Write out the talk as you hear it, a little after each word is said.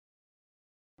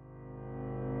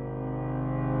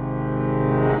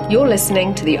You're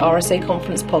listening to the RSA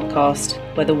Conference podcast,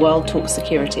 where the world talks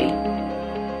security.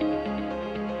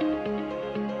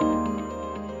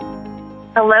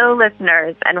 Hello,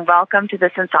 listeners, and welcome to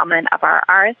this installment of our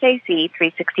RSAC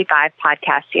 365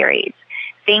 podcast series.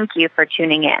 Thank you for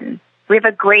tuning in. We have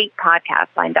a great podcast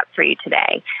lined up for you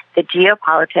today, The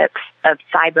Geopolitics of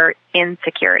Cyber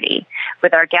Insecurity,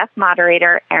 with our guest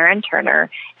moderator, Aaron Turner,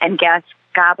 and guests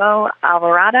Gabo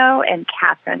Alvarado and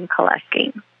Catherine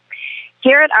Koleski.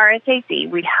 Here at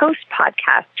RSAC, we host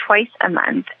podcasts twice a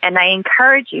month, and I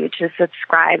encourage you to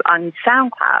subscribe on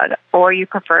SoundCloud or your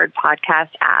preferred podcast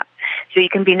app so you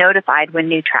can be notified when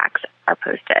new tracks are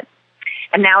posted.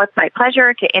 And now it's my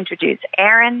pleasure to introduce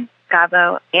Aaron,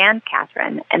 Gabo, and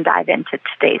Catherine and dive into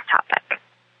today's topic.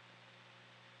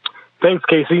 Thanks,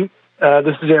 Casey.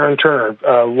 This is Aaron Turner,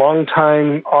 a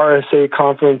longtime RSA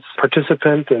conference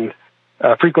participant and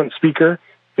frequent speaker.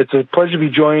 It's a pleasure to be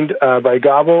joined by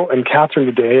Gabo and Catherine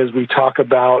today as we talk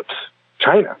about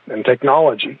China and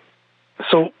technology.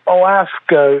 So I'll ask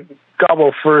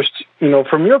Gabo first,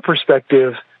 from your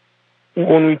perspective,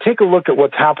 when we take a look at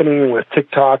what's happening with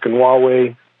TikTok and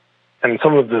Huawei and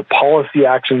some of the policy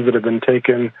actions that have been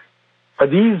taken, are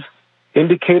these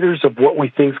indicators of what we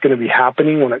think is going to be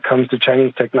happening when it comes to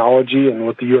Chinese technology and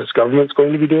what the U.S. government's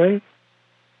going to be doing?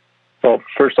 Well,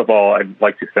 first of all, I'd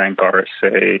like to thank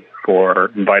RSA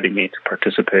for inviting me to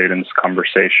participate in this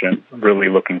conversation. I'm really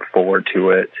looking forward to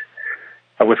it.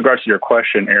 With regards to your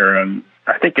question, Aaron,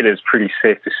 I think it is pretty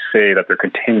safe to say that there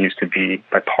continues to be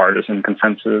bipartisan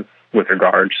consensus with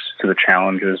regards to the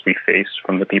challenges we face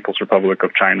from the People's Republic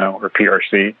of China, or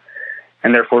PRC.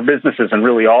 And therefore, businesses in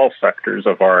really all sectors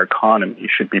of our economy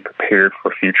should be prepared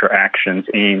for future actions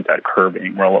aimed at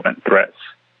curbing relevant threats.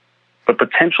 But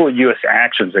potential U.S.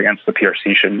 actions against the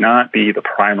PRC should not be the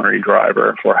primary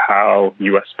driver for how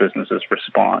U.S. businesses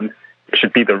respond. It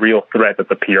should be the real threat that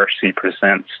the PRC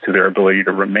presents to their ability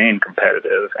to remain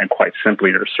competitive and quite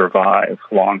simply to survive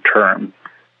long term.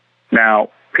 Now,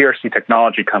 PRC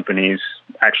technology companies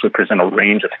actually present a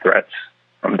range of threats,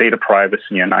 from data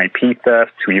privacy and IP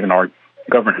theft to even our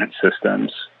governance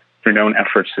systems, through known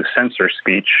efforts to censor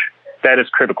speech. That is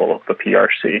critical of the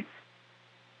PRC.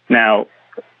 Now,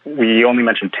 we only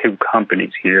mentioned two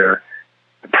companies here.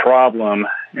 The problem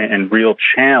and real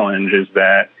challenge is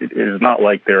that it is not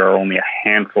like there are only a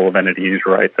handful of entities,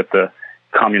 right, that the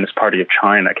Communist Party of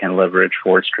China can leverage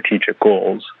for its strategic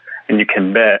goals. And you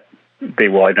can bet they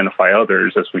will identify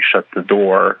others as we shut the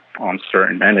door on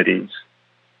certain entities.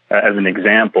 As an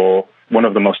example, one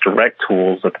of the most direct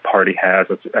tools that the party has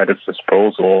at its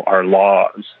disposal are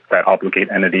laws that obligate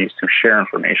entities to share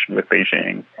information with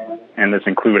Beijing. And this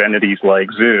include entities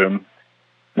like Zoom,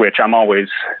 which I'm always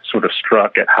sort of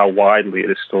struck at how widely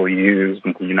it is still used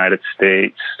in the United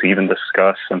States to even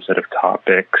discuss sensitive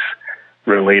topics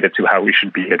related to how we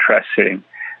should be addressing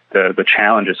the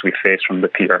challenges we face from the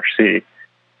PRC.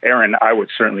 Aaron, I would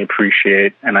certainly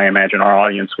appreciate, and I imagine our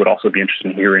audience would also be interested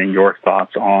in hearing your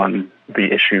thoughts on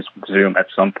the issues with Zoom at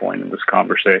some point in this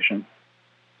conversation.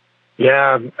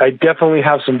 Yeah, I definitely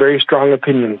have some very strong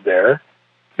opinions there.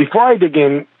 Before I dig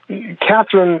in,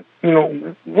 Catherine,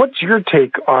 what's your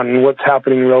take on what's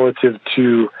happening relative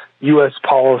to U.S.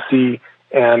 policy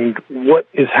and what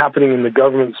is happening in the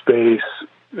government space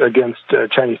against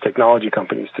Chinese technology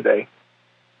companies today?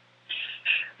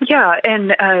 Yeah,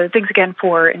 and thanks again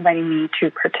for inviting me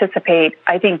to participate.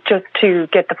 I think just to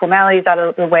get the formalities out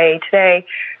of the way today,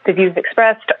 the views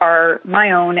expressed are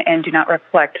my own and do not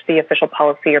reflect the official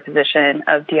policy or position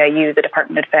of DIU, the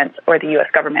Department of Defense, or the U.S.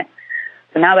 government.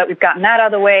 So now that we've gotten that out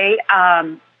of the way,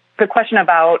 the question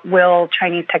about will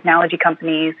Chinese technology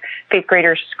companies face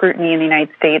greater scrutiny in the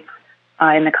United States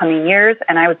in the coming years,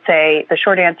 and I would say the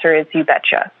short answer is you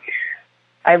betcha.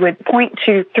 I would point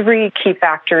to three key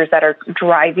factors that are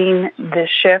driving this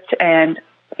shift. And,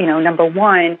 number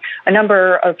one, a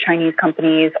number of Chinese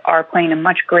companies are playing a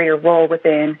much greater role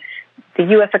within the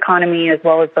U.S. economy as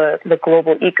well as the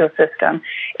global ecosystem.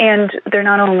 And they're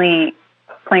not only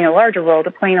playing a larger role,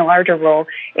 they're playing a larger role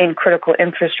in critical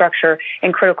infrastructure,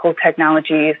 in critical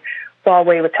technologies.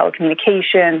 Huawei with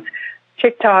telecommunications.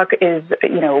 TikTok is,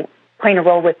 playing a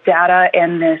role with data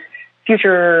and this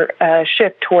future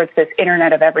shift towards this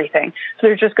Internet of Everything. So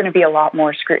there's just going to be a lot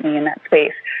more scrutiny in that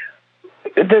space.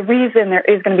 The reason there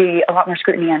is going to be a lot more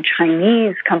scrutiny on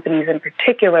Chinese companies in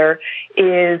particular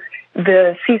is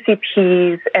the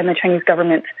CCPs and the Chinese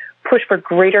government's push for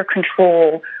greater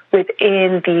control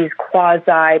within these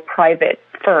quasi-private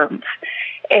firms.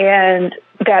 And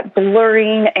that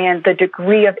blurring and the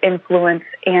degree of influence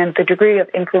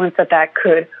that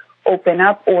could open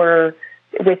up or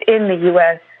within the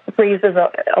U.S. raises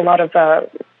a lot of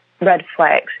red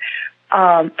flags.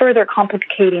 Further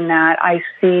complicating that, I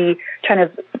see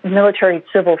China's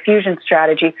military-civil fusion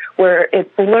strategy, where it's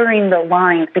blurring the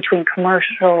lines between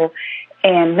commercial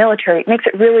and military. It makes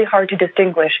it really hard to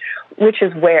distinguish which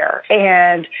is where.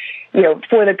 And,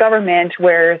 for the government,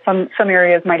 where some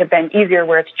areas might have been easier,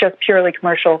 where it's just purely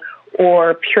commercial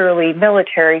or purely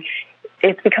military,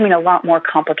 it's becoming a lot more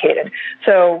complicated.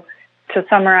 So, to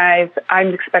summarize,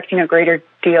 I'm expecting a greater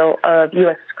deal of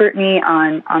U.S. scrutiny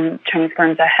on Chinese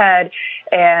firms ahead,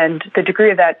 and the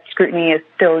degree of that scrutiny is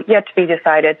still yet to be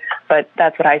decided, but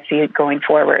that's what I see going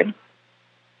forward.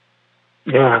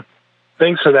 Yeah,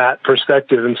 thanks for that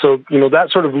perspective. And so, that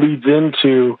sort of leads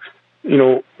into,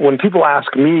 when people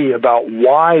ask me about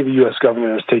why the U.S.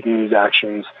 government is taking these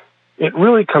actions, it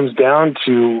really comes down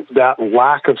to that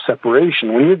lack of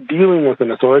separation. When you're dealing with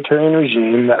an authoritarian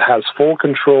regime that has full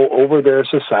control over their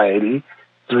society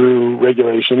through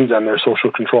regulations and their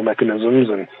social control mechanisms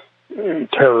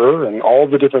and terror and all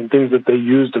the different things that they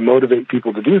use to motivate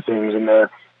people to do things in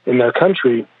their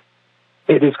country,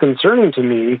 it is concerning to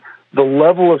me the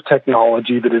level of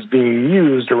technology that is being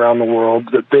used around the world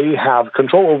that they have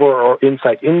control over or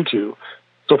insight into.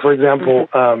 So, for example,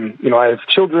 I have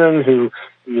children who,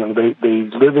 they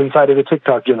live inside of the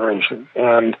TikTok generation.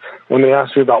 And when they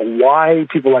ask me about why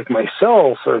people like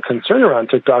myself are concerned around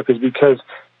TikTok, is because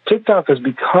TikTok has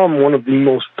become one of the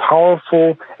most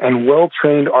powerful and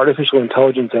well-trained artificial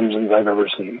intelligence engines I've ever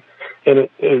seen. And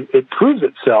it proves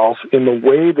itself in the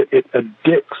way that it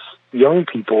addicts young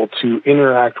people to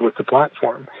interact with the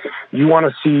platform. You want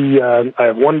to see, I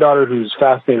have one daughter who's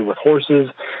fascinated with horses,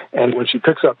 and when she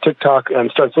picks up TikTok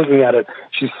and starts looking at it,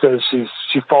 she says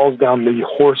she falls down the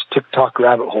horse TikTok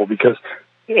rabbit hole, because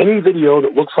any video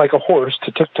that looks like a horse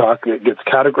to TikTok, it gets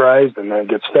categorized and then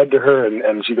gets fed to her,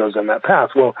 and she goes down that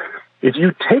path. Well, if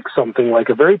you take something like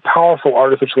a very powerful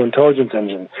artificial intelligence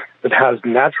engine that has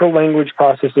natural language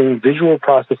processing, visual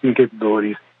processing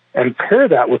capabilities, and pair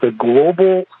that with a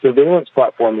global surveillance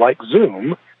platform like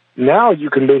Zoom, now you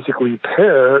can basically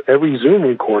pair every Zoom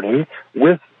recording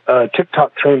with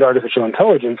TikTok-trained artificial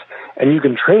intelligence, and you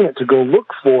can train it to go look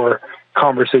for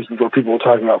conversations where people are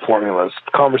talking about formulas,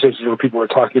 conversations where people are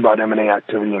talking about M&A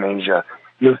activity in Asia,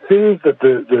 things that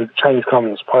the Chinese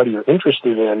Communist Party are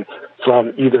interested in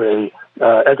from either a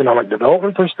economic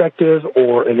development perspective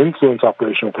or an influence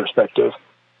operational perspective.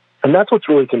 And that's what's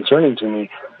really concerning to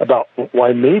me about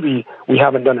why maybe we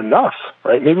haven't done enough,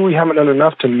 right? Maybe we haven't done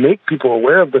enough to make people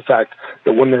aware of the fact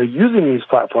that when they're using these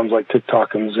platforms like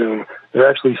TikTok and Zoom, they're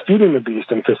actually feeding the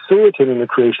beast and facilitating the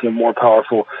creation of more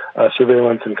powerful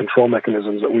surveillance and control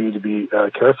mechanisms that we need to be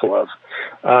careful of.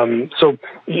 So,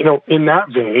 in that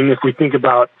vein, if we think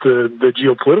about the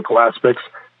geopolitical aspects,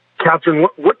 Catherine,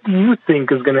 what do you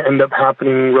think is going to end up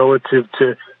happening relative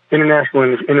to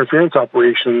international interference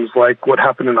operations like what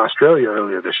happened in Australia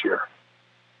earlier this year?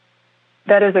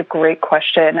 That is a great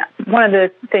question. One of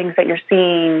the things that you're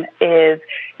seeing is,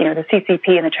 the CCP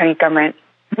and the Chinese government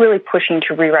really pushing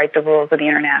to rewrite the rules of the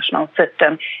international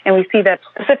system. And we see that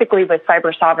specifically with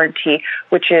cyber sovereignty,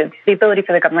 which is the ability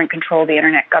for the government to control the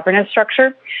internet governance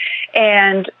structure.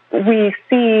 And we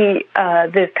see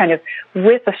this kind of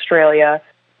with Australia,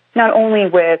 not only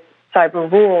with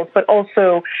cyber rules, but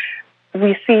also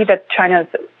we see that China's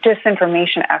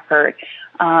disinformation effort,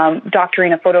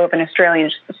 doctoring a photo of an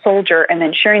Australian soldier and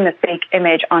then sharing the fake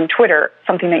image on Twitter,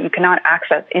 something that you cannot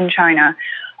access in China.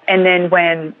 And then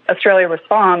when Australia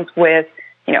responds with,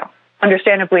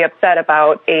 understandably upset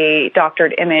about a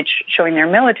doctored image showing their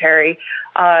military,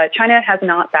 China has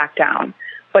not backed down,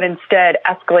 but instead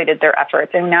escalated their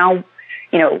efforts. And now,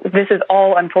 this is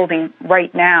all unfolding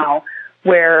right now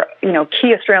where,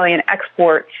 key Australian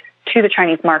exports to the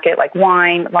Chinese market, like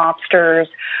wine, lobsters,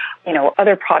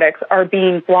 other products, are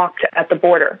being blocked at the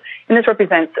border. And this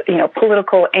represents,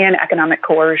 political and economic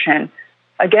coercion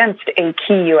against a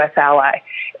key U.S. ally.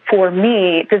 For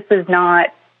me, this is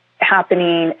not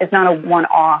happening, it's not a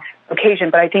one-off occasion,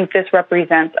 but I think this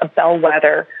represents a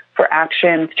bellwether for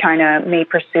actions China may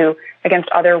pursue against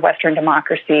other Western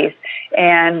democracies.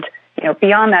 And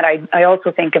beyond that, I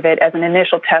also think of it as an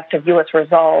initial test of U.S.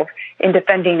 resolve in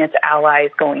defending its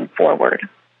allies going forward.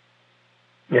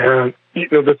 Yeah,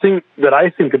 the thing that I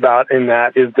think about in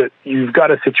that is that you've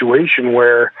got a situation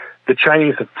where the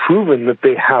Chinese have proven that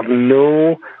they have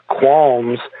no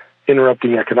qualms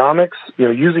interrupting economics,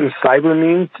 using cyber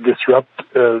means to disrupt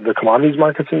the commodities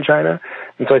markets in China.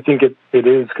 And so I think it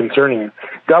is concerning.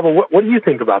 Gabo, what do you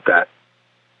think about that?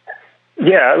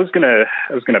 Yeah, I was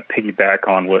gonna piggyback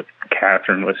on what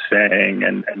Catherine was saying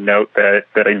and note that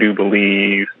I do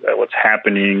believe that what's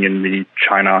happening in the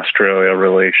China-Australia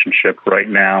relationship right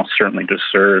now certainly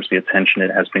deserves the attention it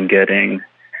has been getting,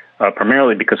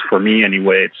 primarily because for me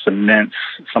anyway, it cements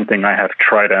something I have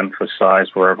tried to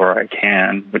emphasize wherever I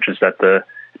can, which is that the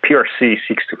PRC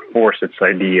seeks to force its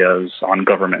ideas on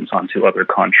governments onto other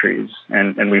countries.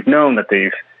 And we've known that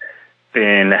they've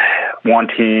been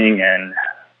wanting and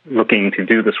looking to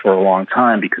do this for a long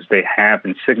time because they have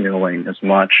been signaling as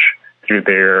much through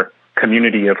their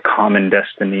community of common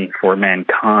destiny for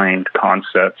mankind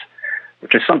concept,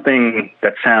 which is something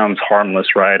that sounds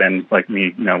harmless, right? And like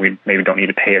we maybe don't need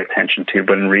to pay attention to,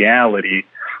 but in reality,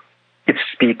 it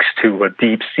speaks to a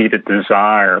deep-seated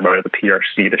desire by the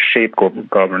PRC to shape global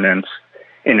governance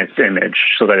in its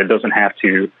image so that it doesn't have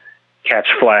to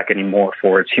catch flack anymore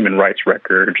for its human rights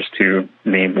record, just to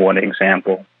name one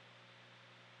example.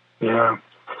 Yeah.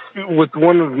 With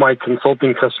one of my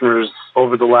consulting customers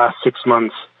over the last 6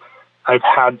 months, I've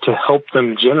had to help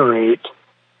them generate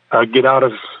a get out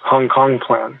of Hong Kong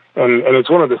plan. And it's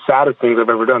one of the saddest things I've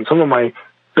ever done. Some of my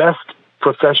best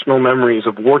professional memories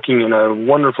of working in a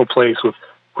wonderful place with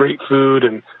great food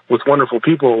and with wonderful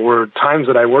people were times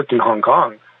that I worked in Hong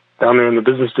Kong, down there in the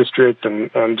business district,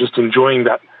 and just enjoying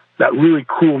that really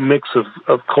cool mix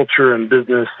of culture and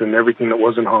business and everything that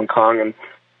was in Hong Kong.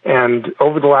 And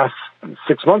over the last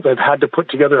 6 months, I've had to put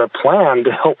together a plan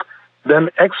to help them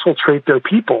exfiltrate their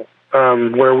people,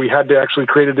 where we had to actually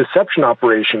create a deception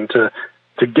operation to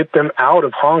get them out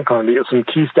of Hong Kong, to get some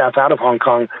key staff out of Hong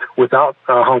Kong without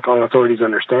Hong Kong authorities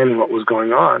understanding what was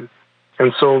going on.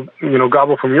 And so,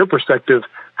 Gabo, from your perspective,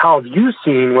 how have you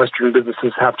seen Western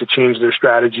businesses have to change their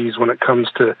strategies when it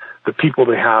comes to the people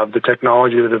they have, the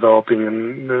technology they're developing,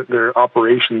 and their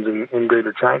operations in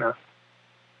Greater China?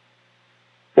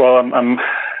 Well,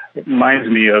 it reminds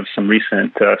me of some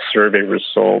recent survey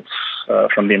results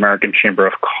from the American Chamber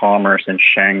of Commerce in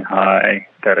Shanghai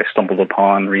that I stumbled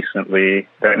upon recently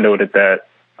that noted that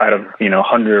out of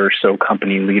 100 or so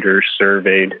company leaders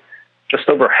surveyed, just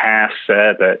over half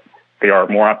said that they are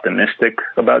more optimistic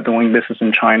about doing business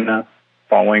in China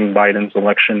following Biden's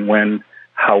election win.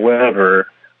 However,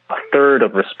 a third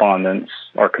of respondents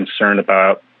are concerned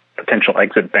about potential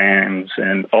exit bans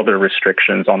and other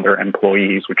restrictions on their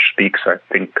employees, which speaks, I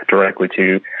think, directly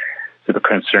to the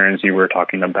concerns you were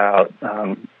talking about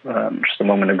just a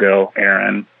moment ago,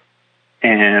 Aaron.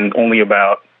 And only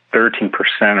about 13%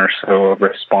 or so of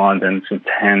respondents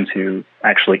intend to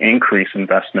actually increase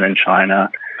investment in China.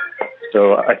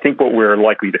 So I think what we're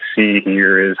likely to see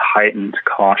here is heightened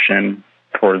caution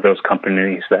for those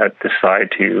companies that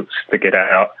decide to stick it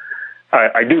out.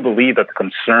 I do believe that the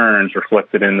concerns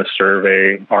reflected in the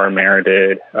survey are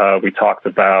merited. We talked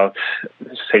about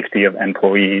safety of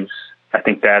employees. I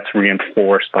think that's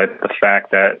reinforced by the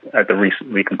fact that at the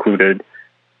recently concluded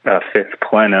fifth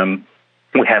plenum,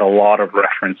 we had a lot of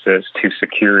references to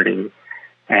security.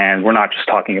 And we're not just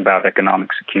talking about economic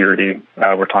security.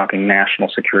 We're talking national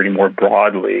security more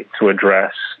broadly to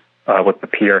address what the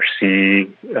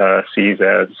PRC sees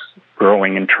as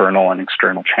growing internal and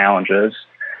external challenges.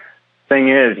 Thing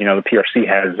is, the PRC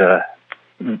has a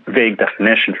vague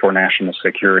definition for national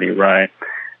security, right?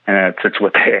 And it's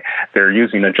what they're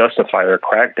using to justify their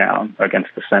crackdown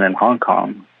against dissent in Hong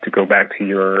Kong, to go back to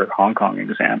your Hong Kong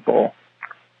example.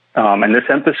 And this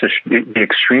emphasis should be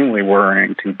extremely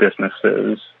worrying to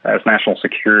businesses, as national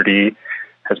security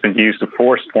has been used to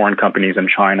force foreign companies in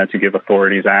China to give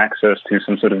authorities access to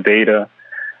some sort of data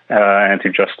and to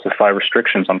justify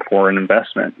restrictions on foreign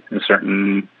investment in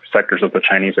certain sectors of the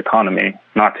Chinese economy,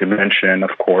 not to mention,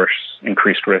 of course,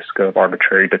 increased risk of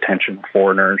arbitrary detention of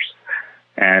foreigners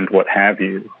and what have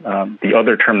you. The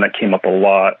other term that came up a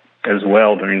lot as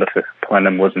well during the fifth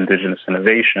plenum was indigenous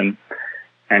innovation.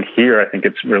 And here I think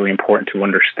it's really important to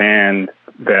understand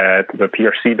that the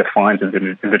PRC defines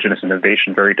indigenous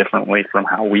innovation very differently from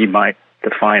how we might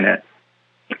define it,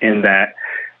 in that,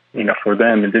 for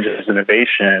them, indigenous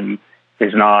innovation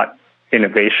is not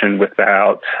innovation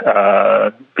without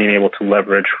being able to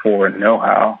leverage foreign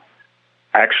know-how.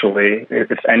 Actually,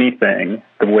 if anything,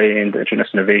 the way indigenous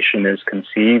innovation is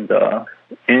conceived of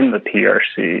in the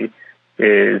PRC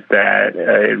is that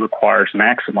it requires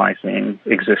maximizing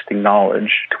existing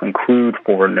knowledge to include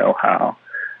foreign know-how.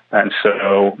 And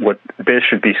so what this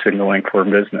should be signaling for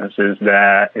business is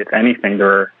that, if anything,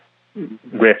 their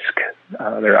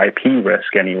IP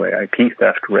risk anyway, IP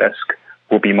theft risk,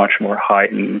 will be much more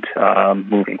heightened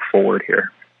moving forward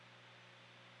here.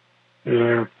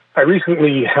 Yeah. I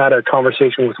recently had a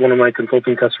conversation with one of my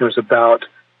consulting customers about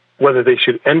whether they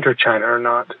should enter China or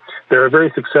not. They're a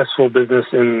very successful business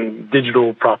in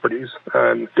digital properties,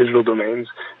 digital domains,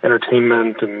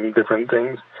 entertainment, and different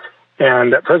things.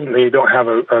 And at present, they don't have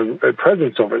a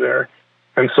presence over there.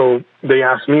 And so they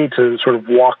asked me to sort of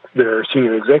walk their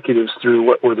senior executives through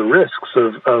what were the risks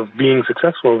of being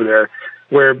successful over there,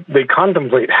 where they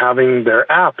contemplate having their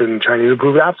app in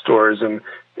Chinese-approved app stores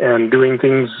and doing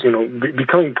things,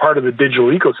 becoming part of the digital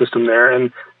ecosystem there.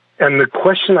 And the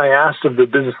question I asked of the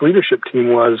business leadership team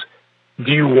was,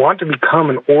 do you want to become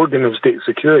an organ of state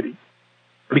security?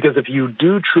 Because if you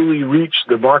do truly reach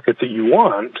the market that you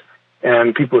want,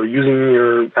 and people are using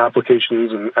your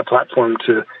applications and a platform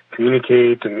to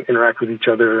communicate and interact with each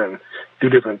other and do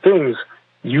different things,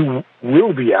 you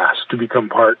will be asked to become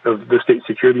part of the state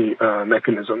security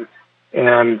mechanism.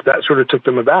 And that sort of took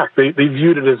them aback. They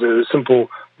viewed it as a simple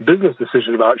business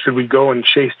decision about, should we go and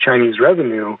chase Chinese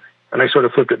revenue? And I sort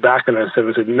of flipped it back and I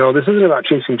said, no, this isn't about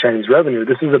chasing Chinese revenue.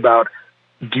 This is about,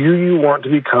 do you want to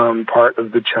become part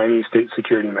of the Chinese state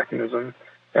security mechanism?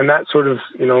 And that sort of,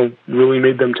 really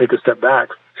made them take a step back.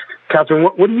 Catherine,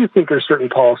 what do you think are certain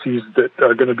policies that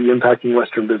are going to be impacting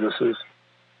Western businesses?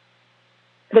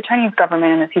 The Chinese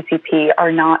government and the CCP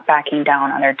are not backing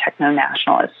down on their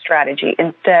techno-nationalist strategy.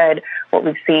 Instead, what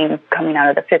we've seen coming out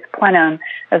of the fifth plenum,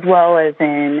 as well as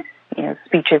in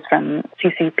speeches from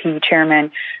CCP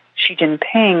chairman Xi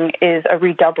Jinping, is a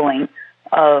redoubling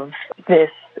of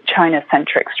this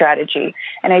China-centric strategy.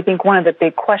 And I think one of the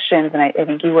big questions, and I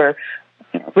think you were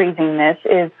raising this,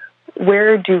 is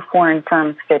where do foreign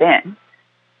firms fit in?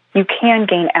 You can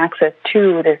gain access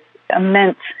to this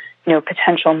immense,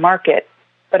 potential market,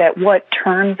 but at what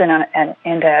terms and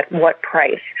at what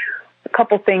price? A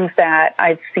couple things that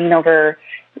I've seen over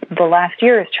the last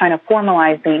year is China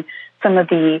formalizing some of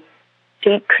the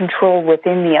state control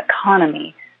within the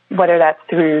economy, whether that's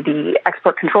through the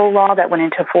export control law that went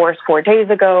into force 4 days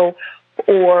ago,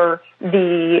 or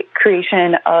the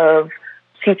creation of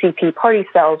CCP party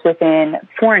cells within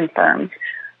foreign firms.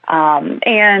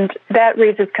 And that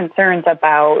raises concerns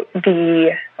about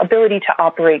the ability to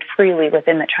operate freely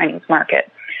within the Chinese market.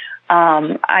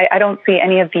 I don't see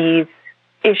any of these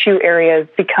issue areas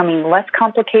becoming less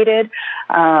complicated.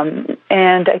 And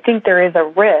I think there is a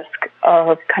risk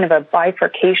of kind of a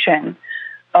bifurcation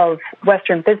of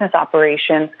Western business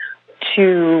operations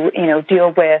to,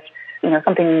 deal with,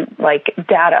 something like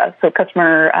data. So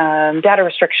customer data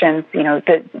restrictions,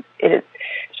 the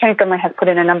Chinese government has put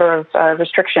in a number of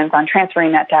restrictions on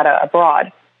transferring that data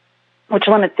abroad, which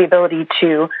limits the ability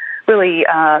to really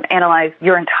analyze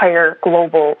your entire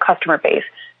global customer base.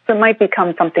 So it might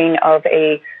become something of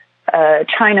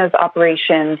China's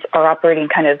operations are operating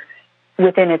kind of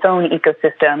within its own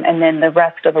ecosystem, and then the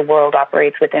rest of the world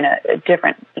operates within a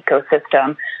different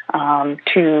ecosystem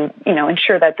to,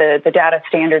 ensure that the data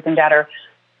standards and data,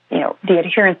 the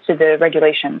adherence to the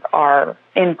regulations are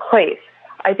in place.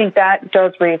 I think that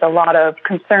does raise a lot of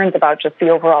concerns about just the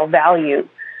overall value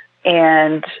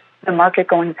and the market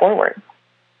going forward.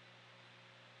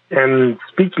 And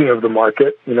speaking of the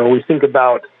market, we think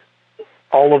about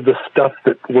all of the stuff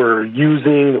that we're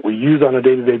using, that we use on a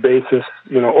day-to-day basis.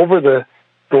 Over the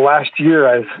last year,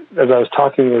 as I was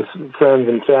talking with friends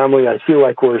and family, I feel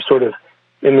like we're sort of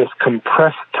in this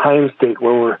compressed time state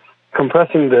where we're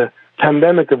compressing the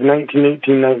pandemic of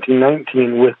 1918,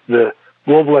 1919 with the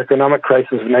global economic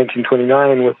crisis of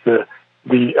 1929, with the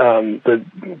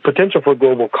potential for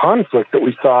global conflict that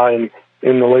we saw in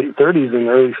the late 30s and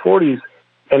early 40s.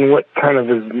 And what kind of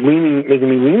is making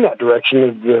me lean that direction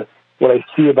is what I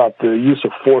see about the use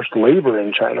of forced labor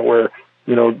in China, where,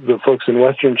 the folks in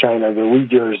Western China, the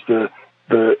Uyghurs,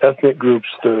 the ethnic groups,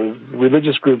 the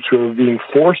religious groups who are being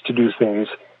forced to do things,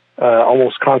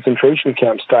 almost concentration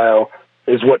camp style,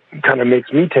 is what kind of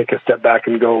makes me take a step back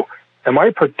and go, am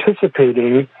I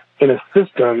participating in a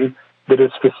system that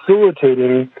is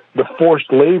facilitating the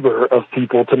forced labor of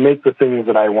people to make the things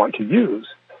that I want to use?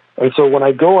 And so when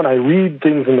I go and I read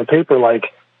things in the paper like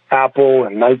Apple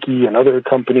and Nike and other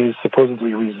companies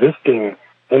supposedly resisting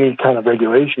any kind of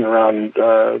regulation around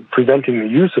preventing the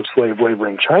use of slave labor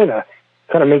in China,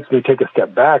 it kind of makes me take a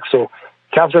step back. So,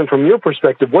 Catherine, from your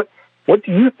perspective, what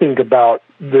do you think about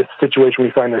this situation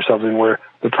we find ourselves in, where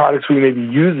the products we may be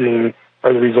using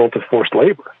are the result of forced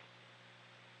labor?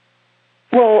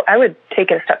 Well, I would take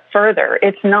it a step further.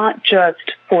 It's not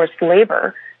just forced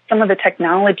labor. Some of the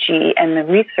technology and the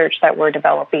research that we're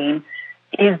developing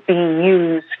is being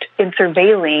used in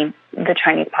surveilling the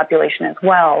Chinese population as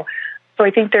well. So I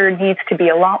think there needs to be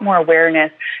a lot more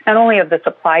awareness, not only of the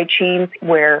supply chains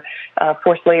where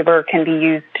forced labor can be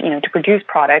used, to produce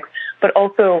products, but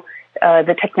also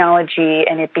the technology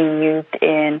and it being used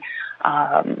in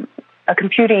a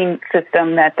computing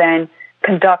system that then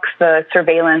conducts the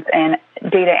surveillance and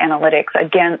data analytics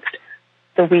against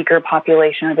the Uyghur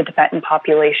population or the Tibetan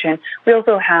population. We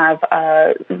also have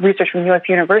research from U.S.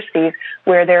 universities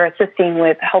where they're assisting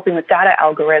with helping with data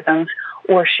algorithms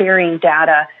or sharing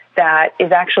data that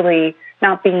is actually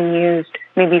not being used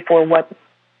maybe for what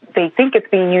they think it's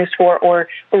being used for, or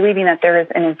believing that there is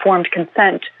an informed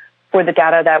consent for the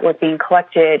data that was being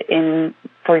collected in,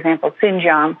 for example,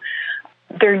 Xinjiang.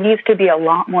 There needs to be a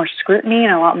lot more scrutiny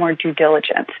and a lot more due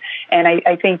diligence. And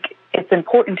I think it's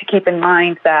important to keep in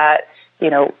mind that, you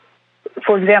know,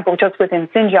 for example, just within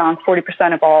Xinjiang,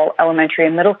 40% of all elementary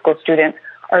and middle school students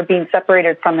are being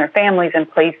separated from their families and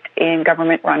placed in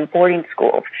government-run boarding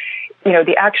schools. You know,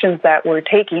 the actions that we're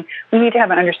taking, we need to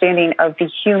have an understanding of the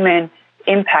human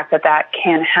impact that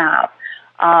can have.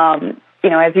 You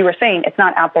know, as you were saying, it's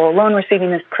not Apple alone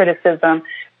receiving this criticism.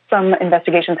 Some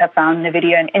investigations have found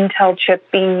NVIDIA and Intel chips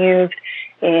being used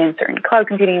in certain cloud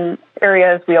computing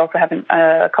areas. We also have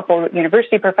a couple of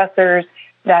university professors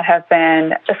that have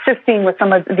been assisting with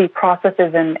some of the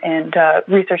processes and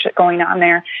research going on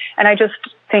there. And I just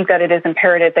think that it is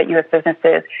imperative that U.S.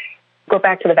 businesses go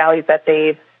back to the values that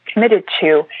they've committed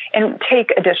to and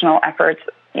take additional efforts,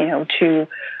 you know, to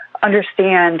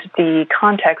understand the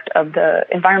context of the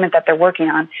environment that they're working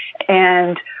on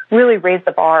and really raise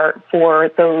the bar for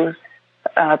those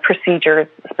procedures,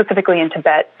 specifically in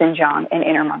Tibet, Xinjiang, and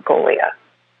Inner Mongolia.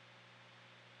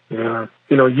 Yeah.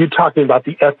 You know, you talking about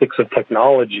the ethics of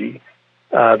technology,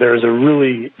 there's a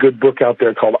really good book out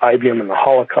there called IBM and the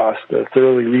Holocaust, a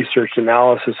thoroughly researched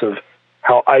analysis of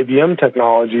how IBM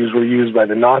technologies were used by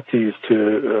the Nazis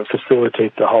to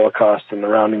facilitate the Holocaust and the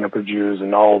rounding up of Jews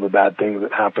and all the bad things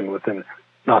that happened within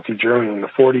Nazi Germany in the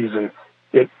 40s. And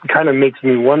it kind of makes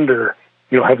me wonder,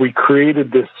 you know, have we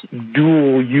created this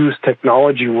dual-use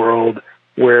technology world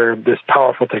where this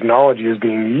powerful technology is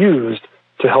being used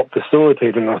to help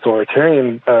facilitate an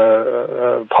authoritarian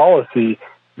policy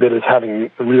that is having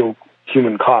real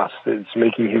human costs? It's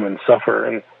making humans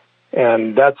suffer.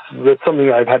 And that's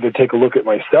something I've had to take a look at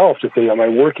myself to say, am I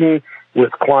working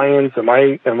with clients? Am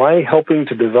I helping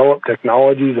to develop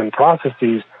technologies and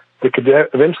processes that could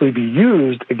eventually be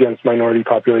used against minority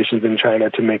populations in China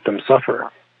to make them suffer?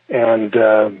 And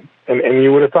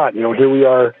you would have thought, you know, here we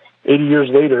are 80 years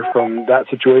later from that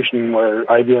situation where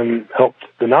IBM helped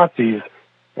the Nazis,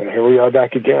 and here we are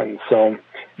back again. So,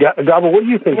 Gaba, what do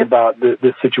you think about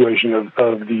this situation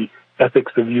of the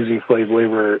ethics of using slave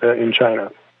labor in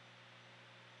China?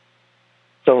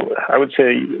 So I would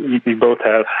say you both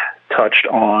have touched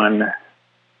on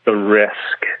the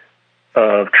risk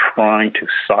of trying to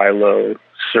silo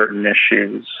certain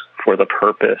issues for the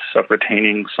purpose of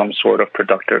retaining some sort of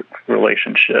productive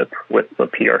relationship with the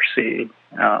PRC,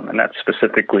 and that's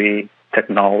specifically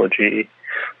technology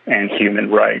and human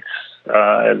rights.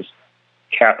 As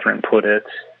Catherine put it,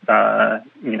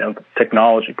 you know,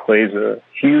 technology plays a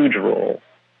huge role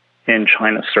in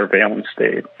China's surveillance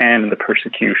state and in the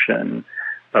persecution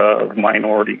of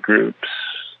minority groups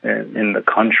in the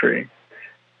country.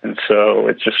 And so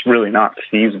it's just really not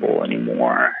feasible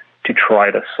anymore to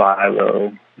try to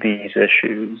silo these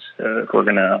issues if we're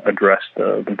going to address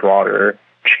the broader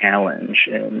challenge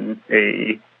in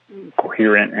a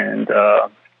coherent and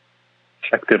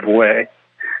effective way.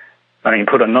 I mean,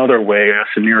 put another way, a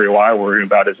scenario I worry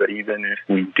about is that even if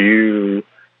we do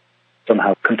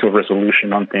somehow come to a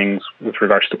resolution on things with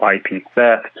regards to IP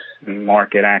theft and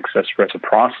market access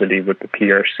reciprocity with the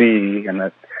PRC, and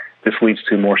that this leads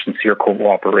to more sincere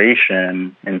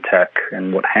cooperation in tech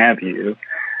and what have you,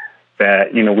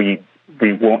 that, you know, we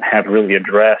won't have really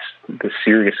addressed the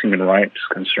serious human rights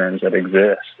concerns that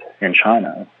exist in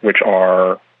China, which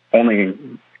are only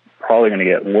probably going to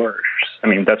get worse. I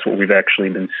mean, that's what we've actually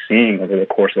been seeing over the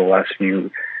course of the last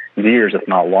few years, if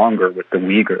not longer, with the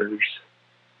Uyghurs.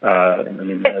 I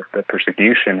mean, the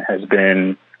persecution has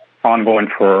been ongoing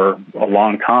for a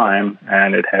long time,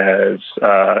 and it has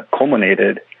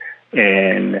culminated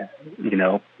in, you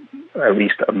know, at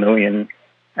least 1 million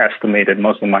estimated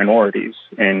Muslim minorities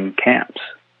in camps.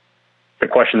 The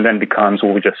question then becomes,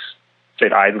 will we just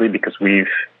sit idly because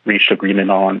we've reached agreement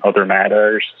on other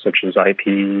matters, such as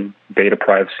IP, data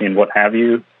privacy, and what have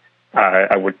you?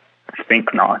 I would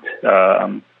think not.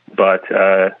 But,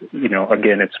 you know,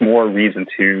 again, it's more reason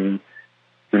to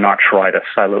not try to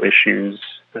silo issues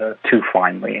too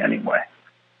finely anyway.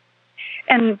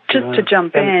 And just to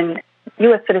jump in,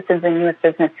 U.S. citizens and U.S.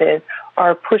 businesses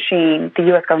are pushing the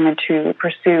U.S. government to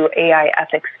pursue AI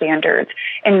ethics standards.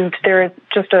 And there is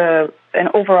just an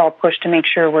overall push to make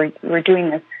sure we're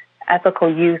doing this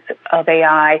ethical use of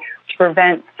AI to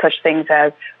prevent such things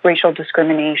as racial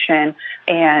discrimination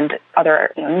and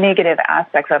other negative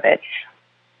aspects of it.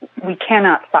 We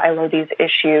cannot silo these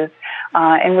issues,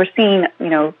 and we're seeing,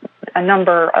 a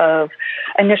number of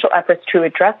initial efforts to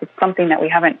address. It's something that we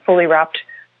haven't fully wrapped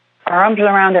our arms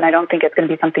around, and I don't think it's going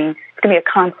to be something. It's going to be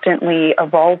a constantly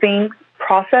evolving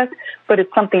process, but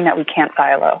it's something that we can't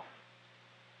silo.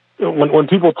 When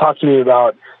people talk to me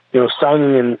about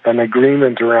signing an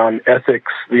agreement around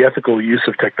ethics, the ethical use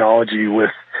of technology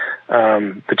with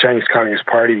the Chinese Communist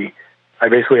Party, I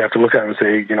basically have to look at them and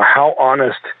say, how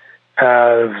honest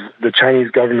have the Chinese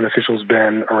government officials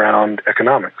been around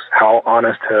economics? How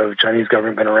honest have Chinese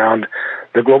government been around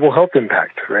the global health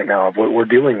impact right now of what we're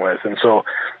dealing with? And so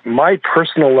my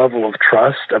personal level of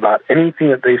trust about anything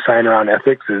that they sign around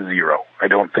ethics is zero. I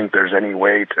don't think there's any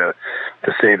way to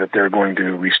say that they're going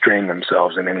to restrain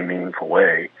themselves in any meaningful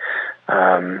way.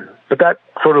 But that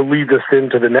sort of leads us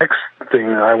into the next thing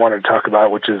that I wanted to talk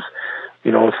about, which is,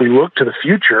 if we look to the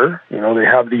future, they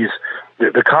have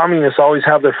the communists always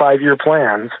have their 5-year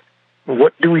plans.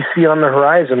 What do we see on the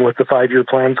horizon with the 5-year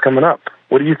plans coming up?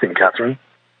 What do you think, Catherine?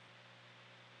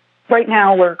 Right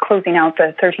now, we're closing out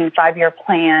the 13th 5-year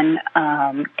plan,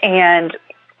 and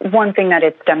one thing that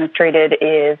it's demonstrated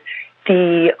is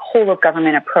the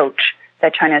whole-of-government approach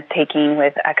that China is taking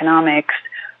with economics,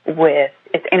 with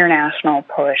its international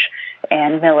push,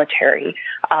 and military.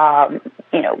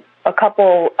 A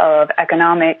couple of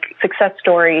economic success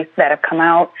stories that have come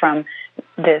out from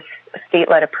this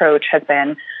state-led approach has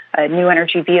been new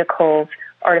energy vehicles,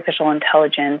 artificial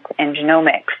intelligence, and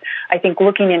genomics. I think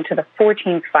looking into the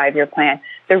 14th 5-year plan,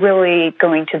 they're really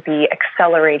going to be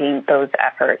accelerating those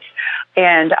efforts.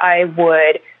 And I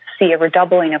would see a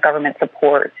redoubling of government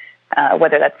support,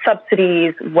 whether that's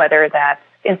subsidies, whether that's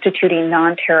instituting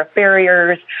non-tariff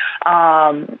barriers,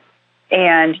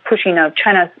 and pushing of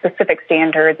China-specific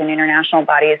standards and international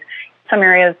bodies. Some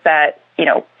areas that,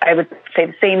 I would say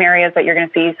the same areas that you're going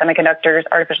to see: semiconductors,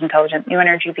 artificial intelligence, new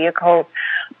energy vehicles.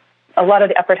 A lot of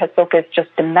the effort has focused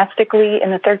just domestically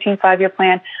in the 13th 5-year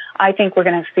plan. I think we're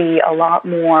going to see a lot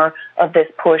more of this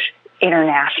push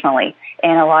internationally,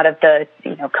 and a lot of the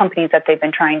companies that they've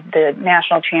been trying, the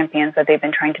national champions that they've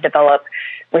been trying to develop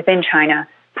within China,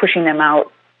 pushing them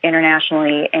out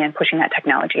internationally and pushing that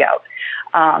technology out.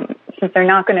 Since they're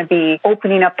not going to be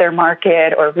opening up their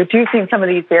market or reducing some of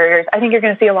these barriers, I think you're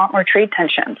going to see a lot more trade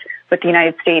tensions with the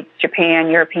United States, Japan,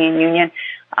 European Union.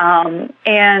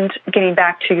 And getting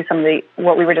back to some of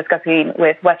what we were discussing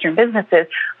with Western businesses,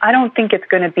 I don't think it's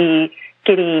going to be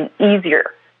getting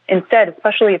easier. Instead,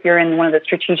 especially if you're in one of the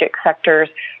strategic sectors,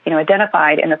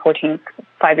 identified in the 14th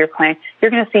 5-year plan,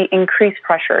 you're going to see increased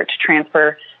pressure to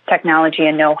transfer technology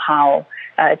and know-how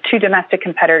to domestic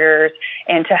competitors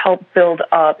and to help build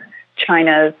up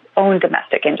China's own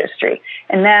domestic industry.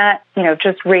 And that,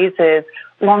 just raises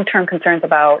long-term concerns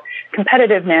about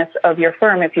competitiveness of your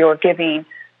firm if you're giving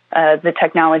the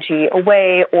technology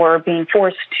away or being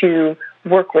forced to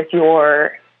work with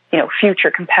your,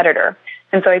 future competitor.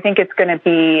 And so I think it's going to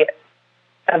be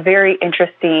a very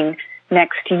interesting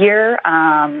next year,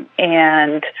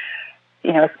 and,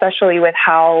 especially with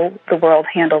how the world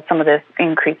handles some of this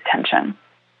increased tension.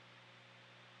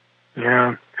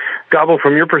 Yeah. Gabo,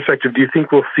 from your perspective, do you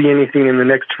think we'll see anything in the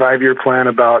next 5-year plan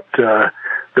about the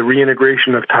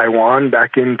reintegration of Taiwan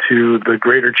back into the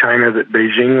greater China that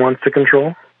Beijing wants to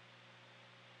control?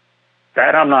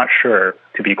 That I'm not sure,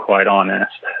 to be quite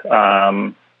honest.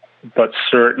 But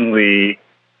certainly,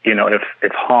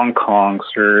 if Hong Kong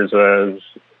serves as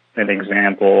an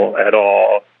example at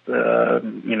all,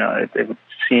 it would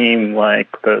seem like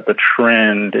the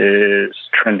trend is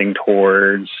trending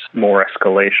towards more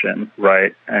escalation,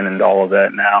 right? And all of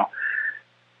that now.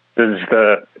 Does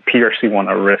the PRC want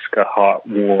to risk a hot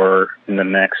war in the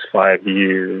next 5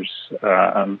 years?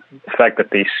 The fact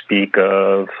that they speak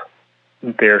of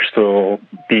there still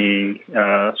be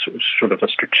sort of a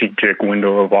strategic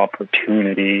window of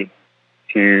opportunity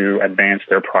to advance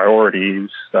their priorities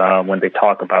when they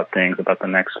talk about things about the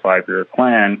next 5-year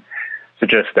plan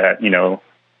suggests that,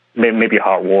 maybe a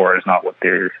hot war is not what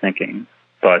they're thinking.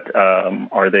 But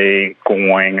are they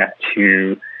going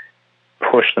to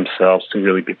push themselves to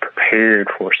really be prepared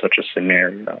for such a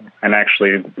scenario? And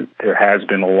actually, there has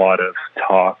been a lot of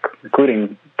talk,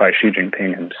 including by Xi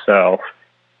Jinping himself,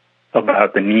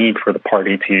 about the need for the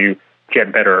party to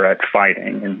get better at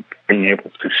fighting and being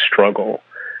able to struggle.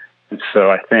 And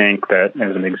so I think that,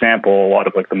 as an example, a lot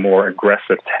of the more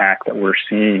aggressive tack that we're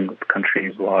seeing with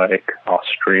countries like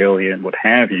Australia and what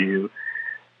have you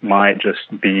might just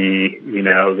be,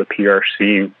 the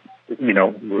PRC,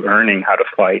 learning how to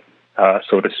fight,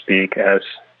 so to speak, as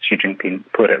Xi Jinping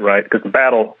put it, right? Because the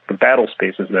battle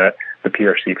spaces that the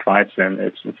PRC fights in,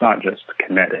 it's not just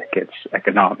kinetic, it's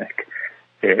economic,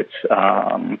 it's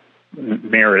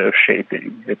narrative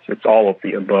shaping, it's all of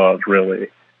the above, really.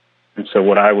 And so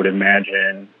what I would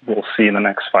imagine we'll see in the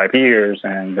next 5 years,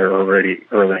 and there are already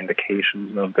early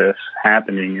indications of this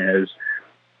happening, is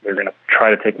they're going to try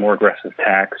to take more aggressive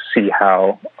tacks, see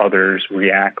how others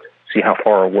react, see how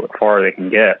far they can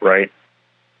get, right,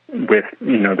 with,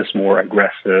 this more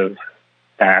aggressive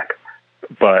act,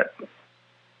 but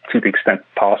to the extent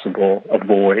possible,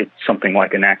 avoid something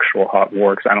like an actual hot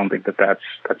war, because I don't think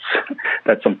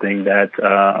that's something that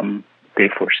they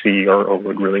foresee or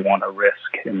would really want to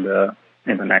risk in the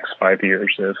next 5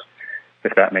 years,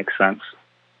 if that makes sense.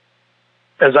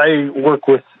 As I work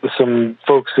with some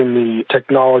folks in the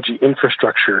technology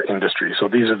infrastructure industry, so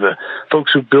these are the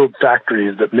folks who build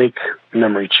factories that make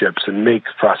memory chips and make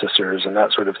processors and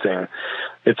that sort of thing,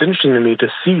 it's interesting to me to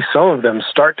see some of them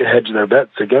start to hedge their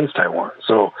bets against Taiwan.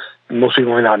 So most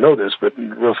people may not know this, but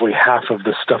roughly half of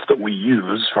the stuff that we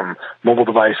use, from mobile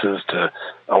devices to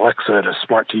Alexa to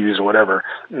smart TVs or whatever,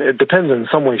 it depends in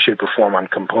some way, shape, or form on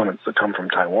components that come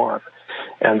from Taiwan.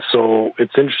 And so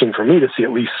it's interesting for me to see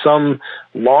at least some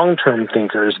long-term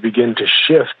thinkers begin to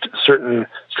shift certain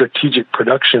strategic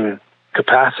production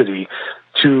capacity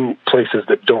to places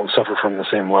that don't suffer from the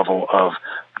same level of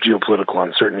geopolitical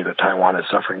uncertainty that Taiwan is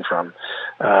suffering from.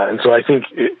 And so I think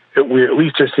we at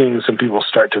least are seeing some people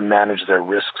start to manage their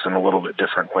risks in a little bit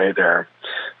different way there.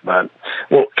 But,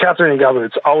 well, Catherine and Gabo,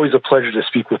 it's always a pleasure to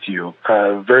speak with you.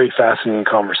 Very fascinating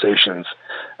conversations.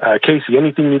 Casey,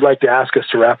 anything you'd like to ask us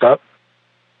to wrap up?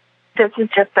 This has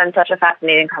just been such a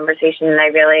fascinating conversation, and I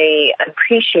really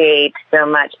appreciate so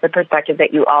much the perspective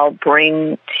that you all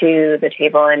bring to the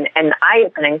table and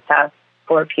eye-opening stuff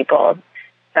for people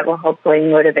that will hopefully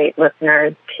motivate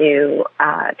listeners to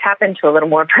tap into a little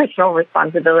more personal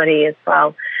responsibility as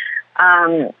well.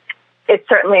 It's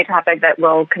certainly a topic that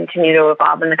will continue to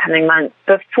evolve in the coming months.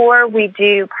 Before we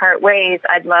do part ways,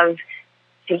 I'd love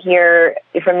to hear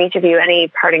from each of you any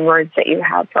parting words that you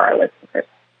have for our listeners.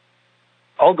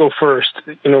 I'll go first.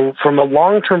 From a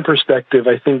long-term perspective,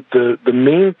 I think the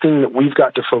main thing that we've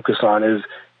got to focus on is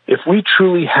if we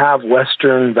truly have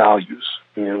Western values,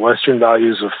 Western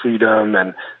values of freedom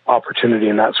and opportunity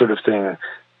and that sort of thing,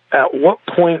 at what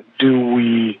point do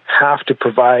we have to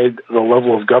provide the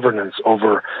level of governance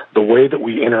over the way that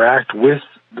we interact with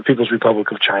the People's Republic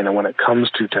of China when it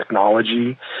comes to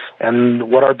technology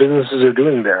and what our businesses are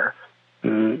doing there?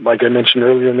 And like I mentioned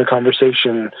earlier in the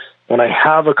conversation, when I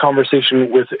have a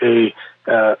conversation with a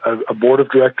board of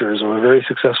directors of a very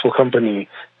successful company,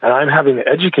 and I'm having to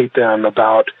educate them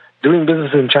about doing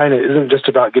business in China isn't just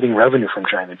about getting revenue from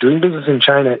China. Doing business in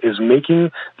China is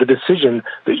making the decision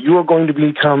that you are going to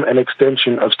become an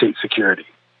extension of state security.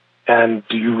 And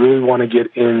do you really want to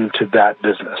get into that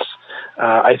business?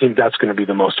 I think that's going to be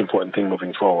the most important thing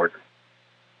moving forward.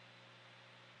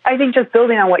 I think just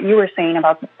building on what you were saying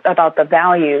about the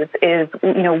values is,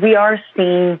 we are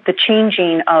seeing the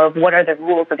changing of what are the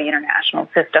rules of the international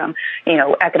system,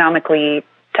 economically,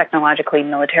 technologically,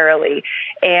 militarily.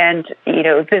 And,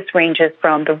 this ranges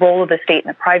from the role of the state in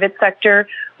the private sector,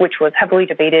 which was heavily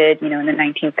debated, in the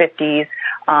 1950s,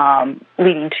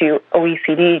 leading to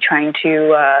OECD trying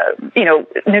to,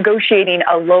 negotiating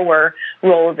a lower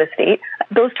role of the state.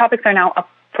 Those topics are now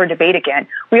up for debate again.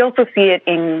 We also see it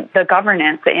in the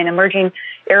governance in emerging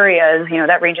areas,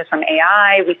 that ranges from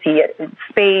AI, we see it in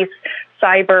space,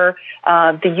 cyber,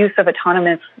 the use of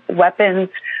autonomous weapons,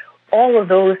 all of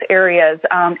those areas.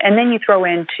 And then you throw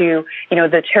into,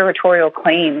 the territorial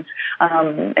claims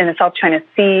in the South China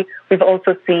Sea. We've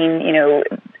also seen,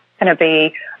 kind of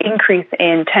a increase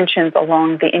in tensions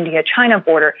along the India-China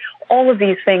border. All of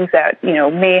these things that,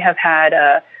 may have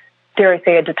had dare I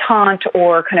say, a detente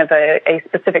or kind of a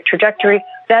specific trajectory,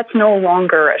 that's no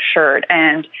longer assured.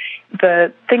 And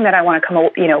the thing that I want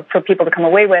to for people to come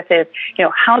away with is,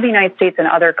 how the United States and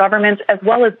other governments, as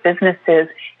well as businesses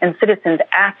and citizens,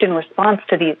 act in response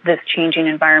to this changing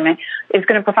environment is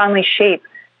going to profoundly shape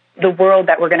the world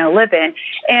that we're going to live in,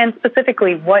 and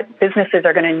specifically what businesses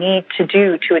are going to need to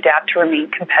do to adapt to remain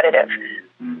competitive.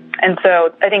 And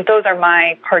so I think those are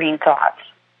my parting thoughts.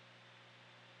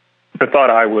 The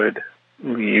thought I would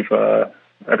leave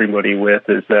everybody with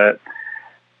is that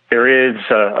there is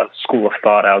a school of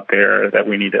thought out there that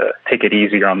we need to take it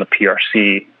easier on the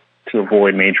PRC to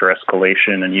avoid major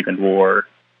escalation and even war.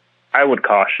 I would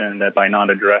caution that by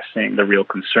not addressing the real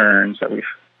concerns that we've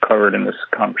covered in this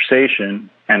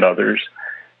conversation and others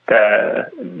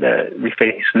that we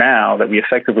face now, that we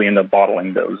effectively end up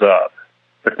bottling those up.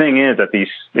 The thing is that these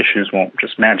issues won't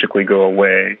just magically go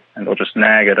away, and they'll just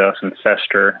nag at us and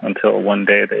fester until one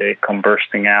day they come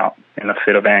bursting out in a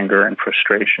fit of anger and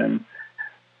frustration.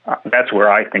 That's where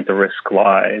I think the risk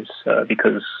lies,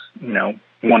 because,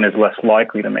 one is less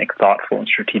likely to make thoughtful and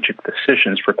strategic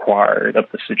decisions required of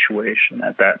the situation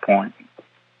at that point.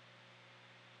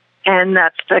 And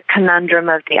that's the conundrum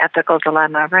of the ethical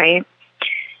dilemma, right?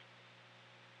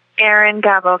 Aaron,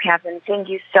 Gabo, Catherine, thank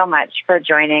you so much for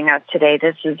joining us today.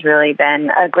 This has really been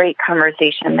a great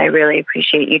conversation. I really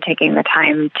appreciate you taking the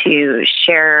time to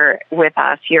share with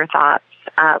us your thoughts.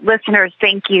 Listeners,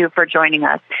 thank you for joining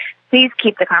us. Please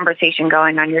keep the conversation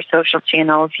going on your social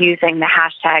channels using the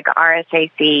hashtag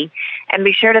RSAC, and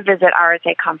be sure to visit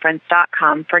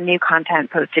rsaconference.com for new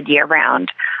content posted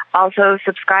year-round. Also,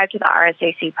 subscribe to the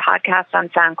RSAC podcast on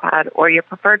SoundCloud or your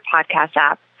preferred podcast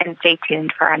app, and stay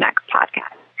tuned for our next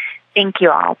podcast. Thank you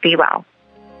all. Be well.